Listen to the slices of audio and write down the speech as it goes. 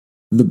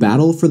The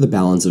battle for the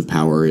balance of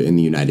power in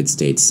the United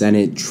States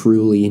Senate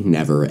truly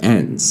never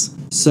ends.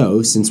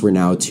 So, since we're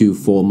now 2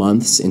 full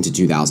months into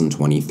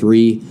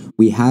 2023,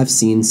 we have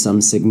seen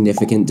some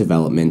significant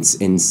developments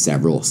in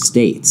several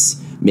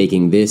states,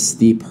 making this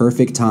the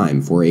perfect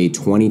time for a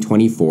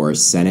 2024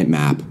 Senate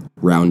Map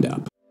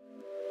Roundup.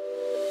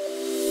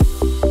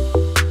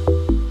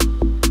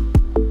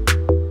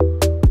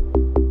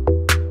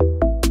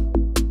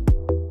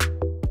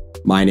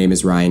 My name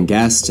is Ryan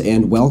Gest,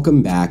 and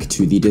welcome back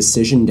to the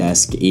Decision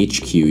Desk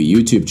HQ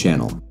YouTube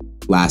channel.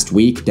 Last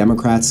week,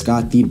 Democrats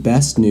got the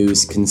best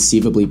news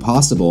conceivably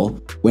possible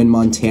when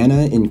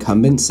Montana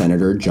incumbent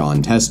Senator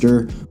Jon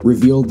Tester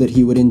revealed that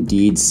he would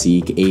indeed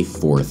seek a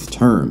 4th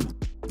term.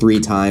 3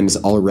 times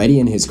already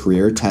in his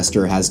career,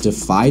 Tester has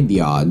defied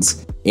the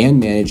odds and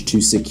managed to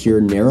secure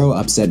narrow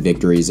upset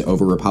victories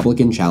over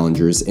Republican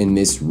challengers in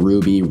this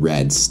ruby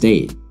red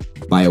state,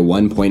 by a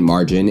 1-point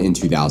margin in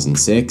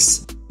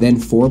 2006, then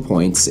 4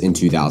 points in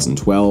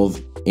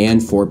 2012,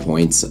 and 4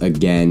 points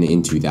again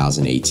in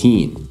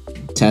 2018.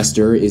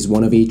 Tester is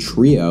one of a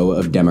trio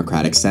of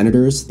Democratic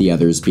senators, the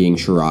others being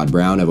Sherrod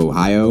Brown of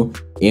Ohio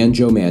and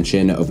Joe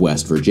Manchin of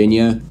West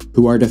Virginia,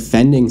 who are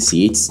defending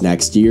seats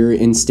next year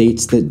in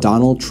states that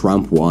Donald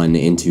Trump won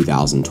in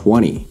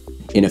 2020.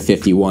 In a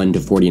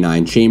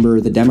 51-49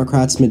 chamber, the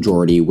Democrats'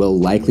 majority will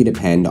likely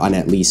depend on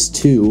at least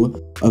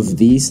 2 of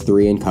these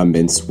 3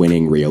 incumbents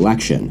winning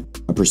re-election,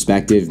 a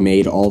perspective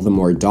made all the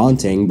more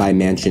daunting by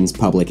Manchin's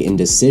public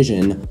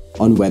indecision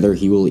on whether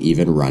he will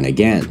even run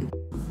again.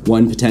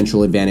 One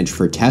potential advantage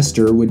for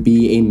Tester would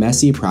be a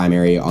messy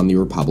primary on the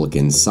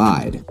Republican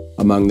side.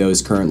 Among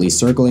those currently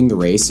circling the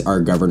race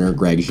are Governor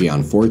Greg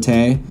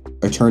Gianforte,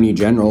 Attorney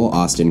General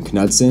Austin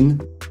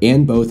Knudsen,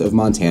 and both of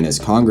Montana's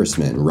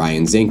congressmen,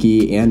 Ryan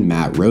Zinke and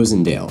Matt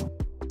Rosendale.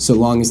 So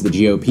long as the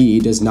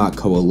GOP does not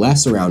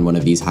coalesce around one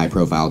of these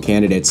high-profile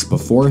candidates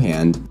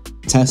beforehand,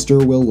 Tester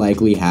will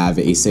likely have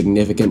a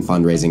significant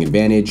fundraising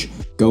advantage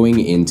going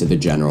into the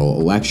general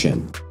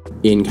election.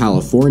 In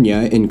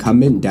California,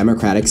 incumbent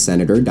Democratic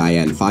Senator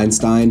Dianne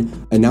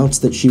Feinstein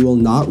announced that she will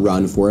not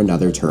run for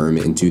another term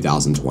in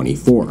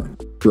 2024.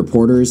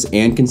 Reporters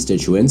and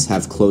constituents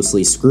have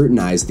closely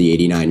scrutinized the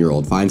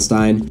 89-year-old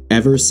Feinstein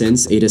ever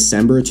since a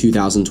December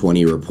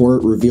 2020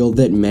 report revealed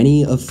that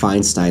many of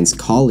Feinstein's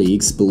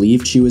colleagues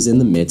believed she was in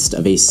the midst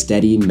of a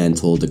steady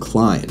mental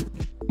decline.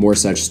 More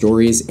such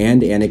stories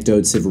and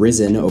anecdotes have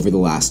risen over the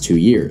last 2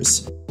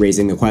 years,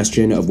 raising the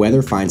question of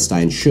whether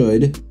Feinstein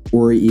should,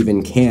 or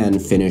even can,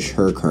 finish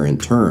her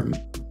current term.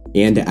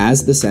 And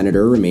as the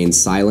senator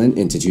remains silent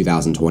into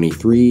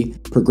 2023,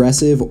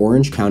 progressive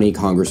Orange County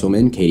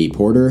Congresswoman Katie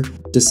Porter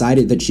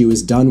decided that she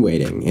was done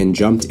waiting and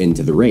jumped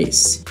into the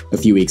race. A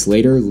few weeks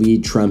later,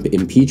 lead Trump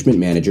impeachment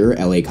manager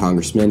LA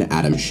Congressman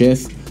Adam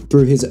Schiff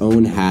threw his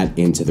own hat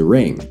into the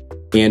ring.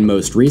 And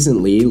most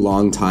recently,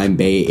 longtime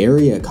Bay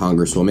Area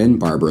Congresswoman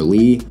Barbara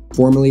Lee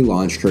formally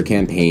launched her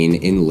campaign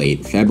in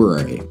late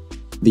February.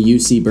 The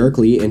UC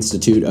Berkeley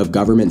Institute of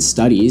Government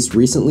Studies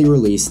recently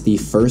released the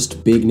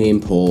first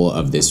big-name poll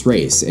of this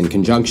race in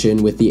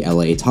conjunction with the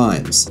LA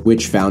Times,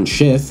 which found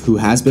Schiff, who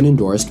has been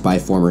endorsed by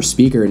former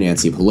Speaker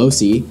Nancy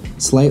Pelosi,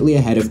 slightly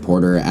ahead of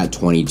Porter at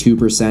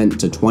 22%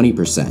 to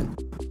 20%.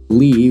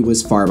 Lee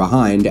was far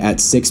behind at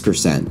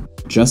 6%,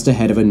 just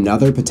ahead of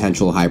another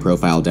potential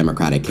high-profile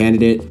Democratic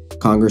candidate,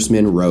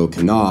 Congressman Ro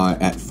Khanna,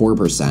 at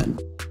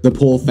 4%. The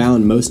poll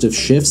found most of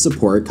Schiff's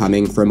support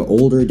coming from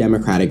older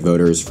Democratic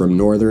voters from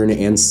Northern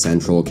and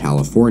Central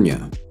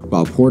California,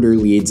 while Porter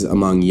leads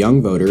among young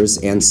voters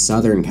and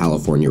Southern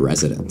California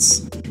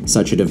residents.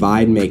 Such a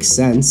divide makes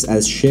sense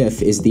as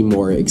Schiff is the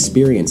more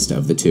experienced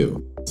of the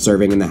two,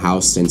 serving in the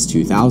House since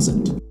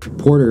 2000.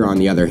 Porter, on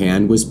the other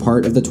hand, was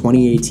part of the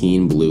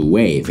 2018 Blue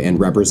Wave and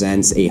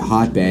represents a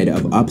hotbed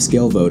of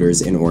upscale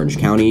voters in Orange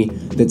County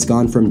that's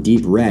gone from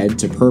deep red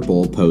to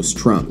purple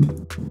post-Trump.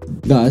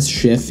 Thus,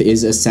 Schiff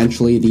is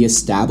essentially the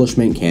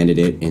establishment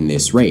candidate in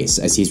this race,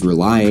 as he's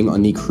relying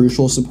on the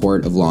crucial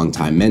support of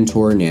longtime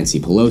mentor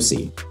Nancy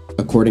Pelosi.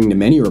 According to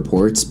many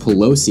reports,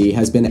 Pelosi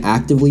has been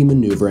actively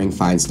maneuvering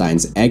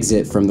Feinstein's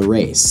exit from the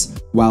race,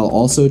 while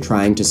also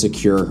trying to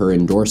secure her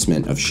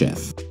endorsement of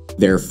Schiff.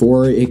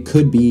 Therefore, it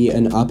could be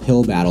an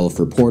uphill battle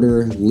for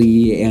Porter,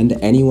 Lee, and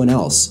anyone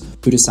else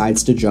who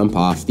decides to jump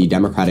off the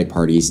Democratic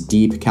Party's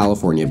deep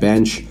California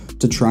bench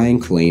to try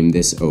and claim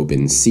this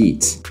open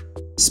seat.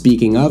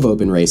 Speaking of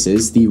open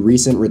races, the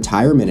recent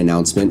retirement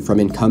announcement from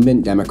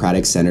incumbent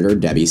Democratic Senator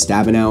Debbie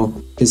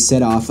Stabenow has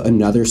set off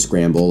another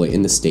scramble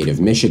in the state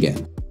of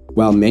Michigan.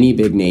 While many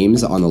big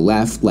names on the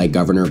left, like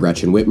Governor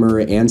Gretchen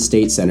Whitmer and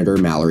State Senator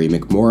Mallory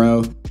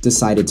McMorrow,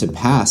 decided to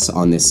pass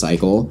on this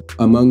cycle,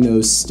 among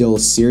those still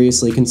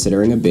seriously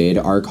considering a bid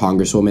are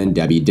Congresswoman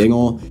Debbie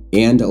Dingell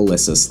and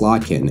Alyssa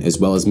Slotkin, as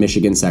well as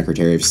Michigan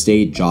Secretary of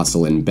State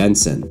Jocelyn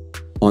Benson.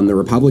 On the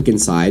Republican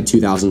side,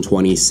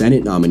 2020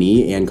 Senate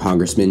nominee and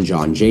Congressman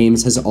John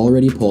James has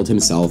already pulled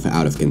himself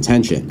out of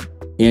contention.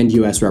 And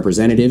U.S.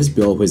 Representatives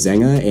Bill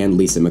Huizenga and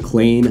Lisa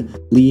McClain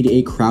lead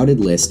a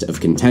crowded list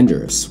of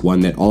contenders, one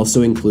that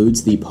also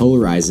includes the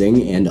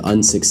polarizing and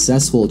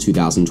unsuccessful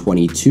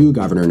 2022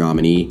 governor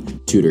nominee,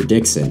 Tudor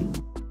Dixon.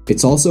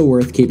 It's also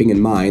worth keeping in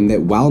mind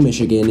that while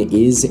Michigan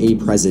is a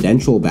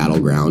presidential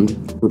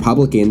battleground,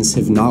 Republicans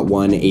have not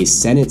won a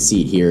Senate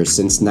seat here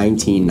since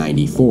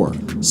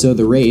 1994, so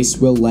the race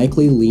will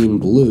likely lean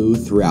blue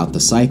throughout the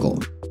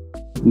cycle.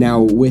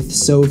 Now, with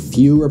so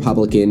few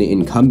Republican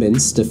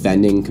incumbents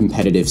defending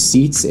competitive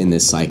seats in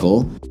this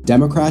cycle,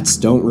 Democrats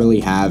don't really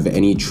have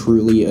any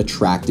truly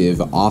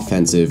attractive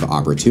offensive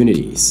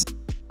opportunities.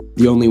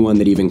 The only one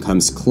that even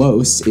comes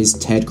close is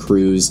Ted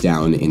Cruz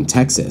down in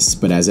Texas,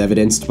 but as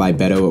evidenced by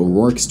Beto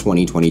O'Rourke's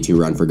 2022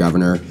 run for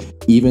governor,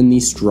 even the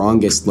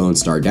strongest Lone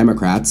Star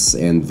Democrats,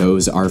 and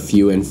those are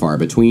few and far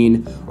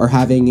between, are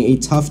having a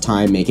tough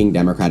time making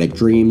Democratic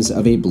dreams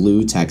of a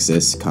blue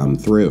Texas come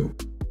through.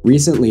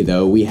 Recently,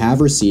 though, we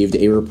have received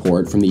a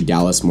report from the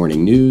Dallas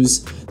Morning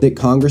News that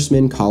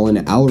Congressman Colin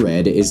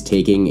Allred is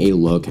taking a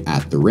look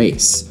at the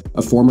race.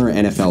 A former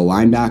NFL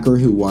linebacker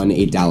who won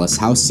a Dallas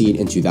House seat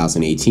in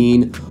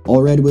 2018,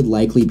 Allred would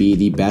likely be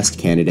the best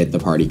candidate the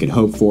party could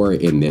hope for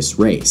in this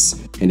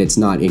race, and it's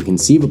not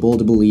inconceivable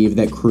to believe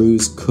that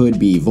Cruz could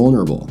be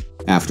vulnerable.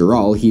 After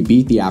all, he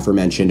beat the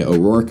aforementioned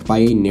O'Rourke by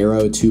a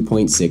narrow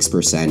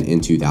 2.6% in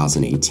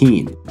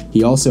 2018.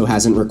 He also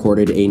hasn't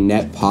recorded a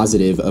net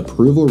positive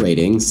approval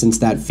rating since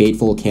that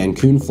fateful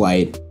Cancun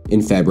flight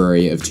in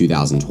February of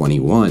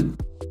 2021.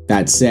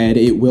 That said,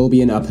 it will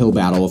be an uphill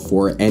battle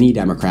for any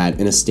Democrat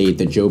in a state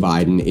that Joe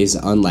Biden is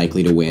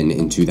unlikely to win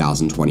in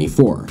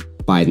 2024.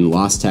 Biden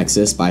lost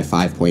Texas by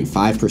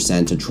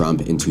 5.5% to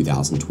Trump in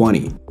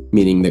 2020,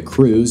 meaning that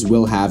Cruz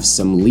will have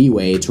some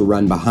leeway to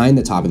run behind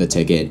the top of the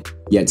ticket,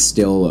 yet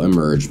still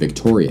emerge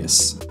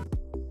victorious.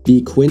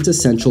 The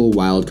quintessential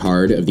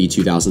wildcard of the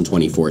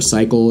 2024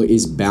 cycle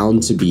is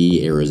bound to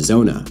be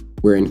Arizona,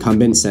 where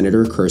incumbent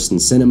Senator Kyrsten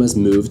Sinema's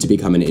move to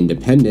become an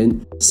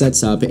independent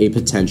sets up a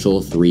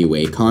potential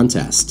three-way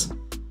contest.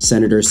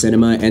 Senator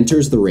Sinema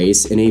enters the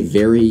race in a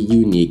very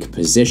unique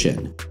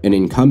position, an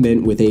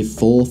incumbent with a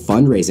full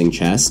fundraising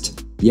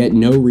chest, yet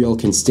no real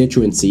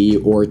constituency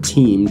or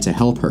team to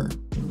help her.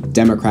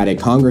 Democratic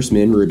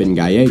Congressman Ruben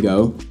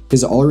Gallego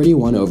has already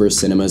won over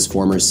Sinema's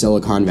former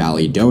Silicon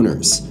Valley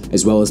donors,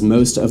 as well as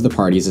most of the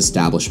party's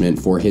establishment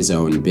for his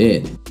own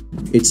bid.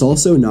 It's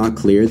also not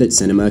clear that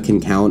Sinema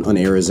can count on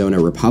Arizona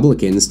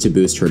Republicans to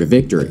boost her to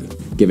victory,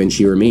 given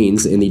she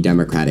remains in the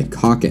Democratic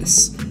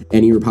caucus.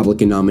 Any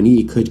Republican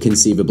nominee could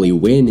conceivably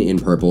win in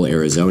purple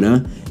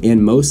Arizona,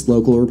 and most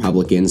local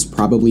Republicans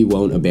probably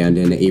won't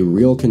abandon a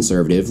real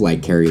conservative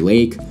like Kari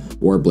Lake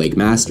or Blake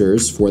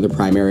Masters for the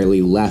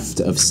primarily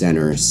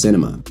left-of-center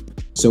Sinema.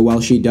 So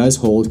while she does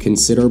hold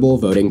considerable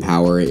voting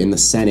power in the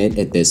Senate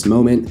at this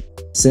moment,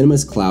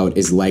 Sinema's clout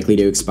is likely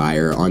to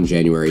expire on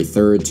January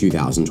 3rd,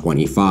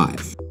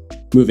 2025.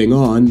 Moving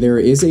on, there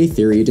is a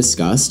theory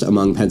discussed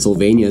among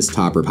Pennsylvania's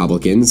top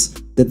Republicans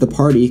that the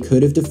party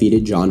could have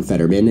defeated John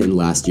Fetterman in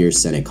last year's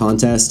Senate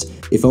contest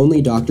if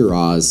only Dr.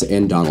 Oz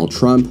and Donald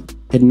Trump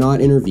had not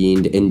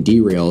intervened and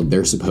derailed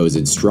their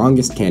supposed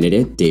strongest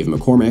candidate, Dave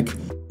McCormick,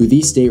 who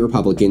these state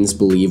Republicans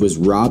believe was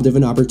robbed of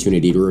an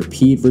opportunity to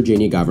repeat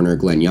Virginia Governor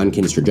Glenn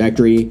Youngkin's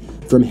trajectory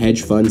from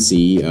hedge fund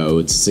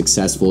CEO to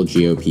successful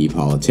GOP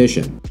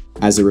politician.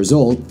 As a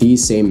result,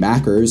 these same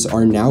backers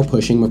are now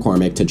pushing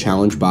McCormick to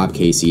challenge Bob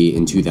Casey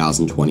in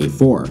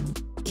 2024.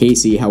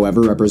 Casey,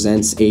 however,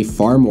 represents a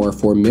far more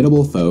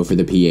formidable foe for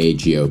the PA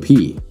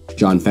GOP.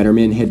 John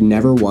Fetterman had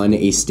never won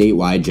a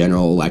statewide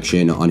general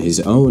election on his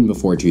own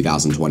before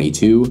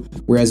 2022,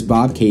 whereas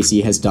Bob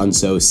Casey has done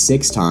so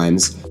 6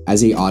 times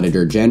as an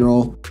Auditor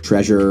General,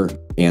 Treasurer,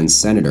 and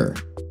Senator.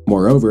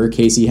 Moreover,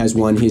 Casey has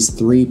won his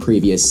 3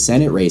 previous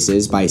Senate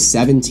races by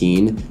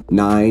 17,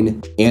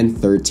 9, and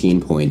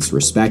 13 points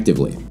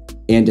respectively.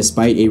 And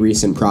despite a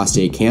recent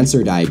prostate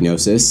cancer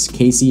diagnosis,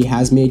 Casey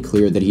has made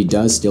clear that he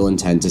does still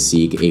intend to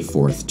seek a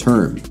 4th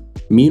term.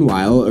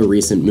 Meanwhile, a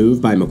recent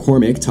move by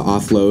McCormick to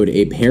offload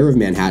a pair of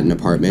Manhattan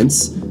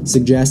apartments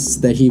suggests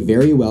that he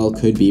very well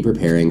could be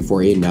preparing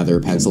for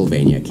another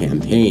Pennsylvania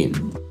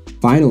campaign.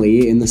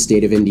 Finally, in the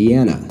state of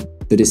Indiana,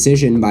 the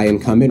decision by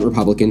incumbent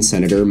Republican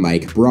Senator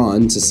Mike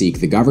Braun to seek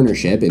the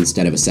governorship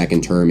instead of a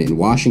 2nd term in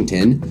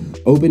Washington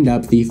opened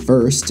up the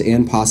first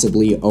and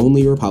possibly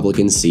only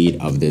Republican seat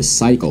of this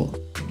cycle.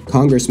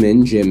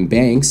 Congressman Jim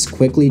Banks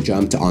quickly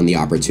jumped on the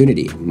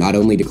opportunity, not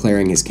only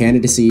declaring his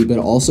candidacy but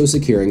also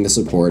securing the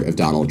support of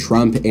Donald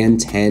Trump and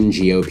 10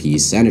 GOP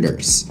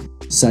senators.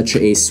 Such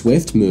a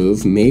swift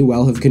move may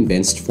well have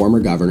convinced former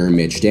Governor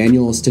Mitch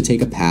Daniels to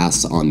take a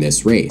pass on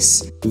this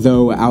race,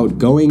 though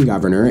outgoing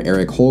Governor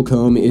Eric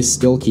Holcomb is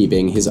still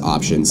keeping his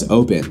options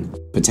open,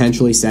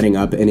 potentially setting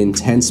up an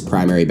intense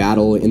primary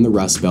battle in the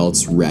Rust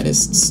Belt's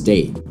reddest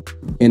state.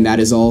 And that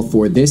is all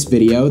for this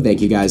video.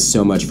 Thank you guys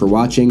so much for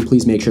watching.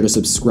 Please make sure to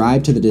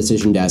subscribe to the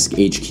Decision Desk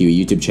HQ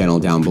YouTube channel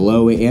down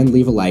below and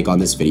leave a like on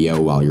this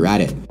video while you're at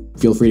it.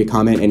 Feel free to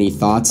comment any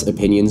thoughts,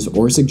 opinions,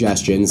 or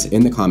suggestions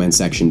in the comment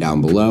section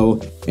down below,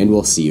 and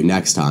we'll see you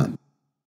next time.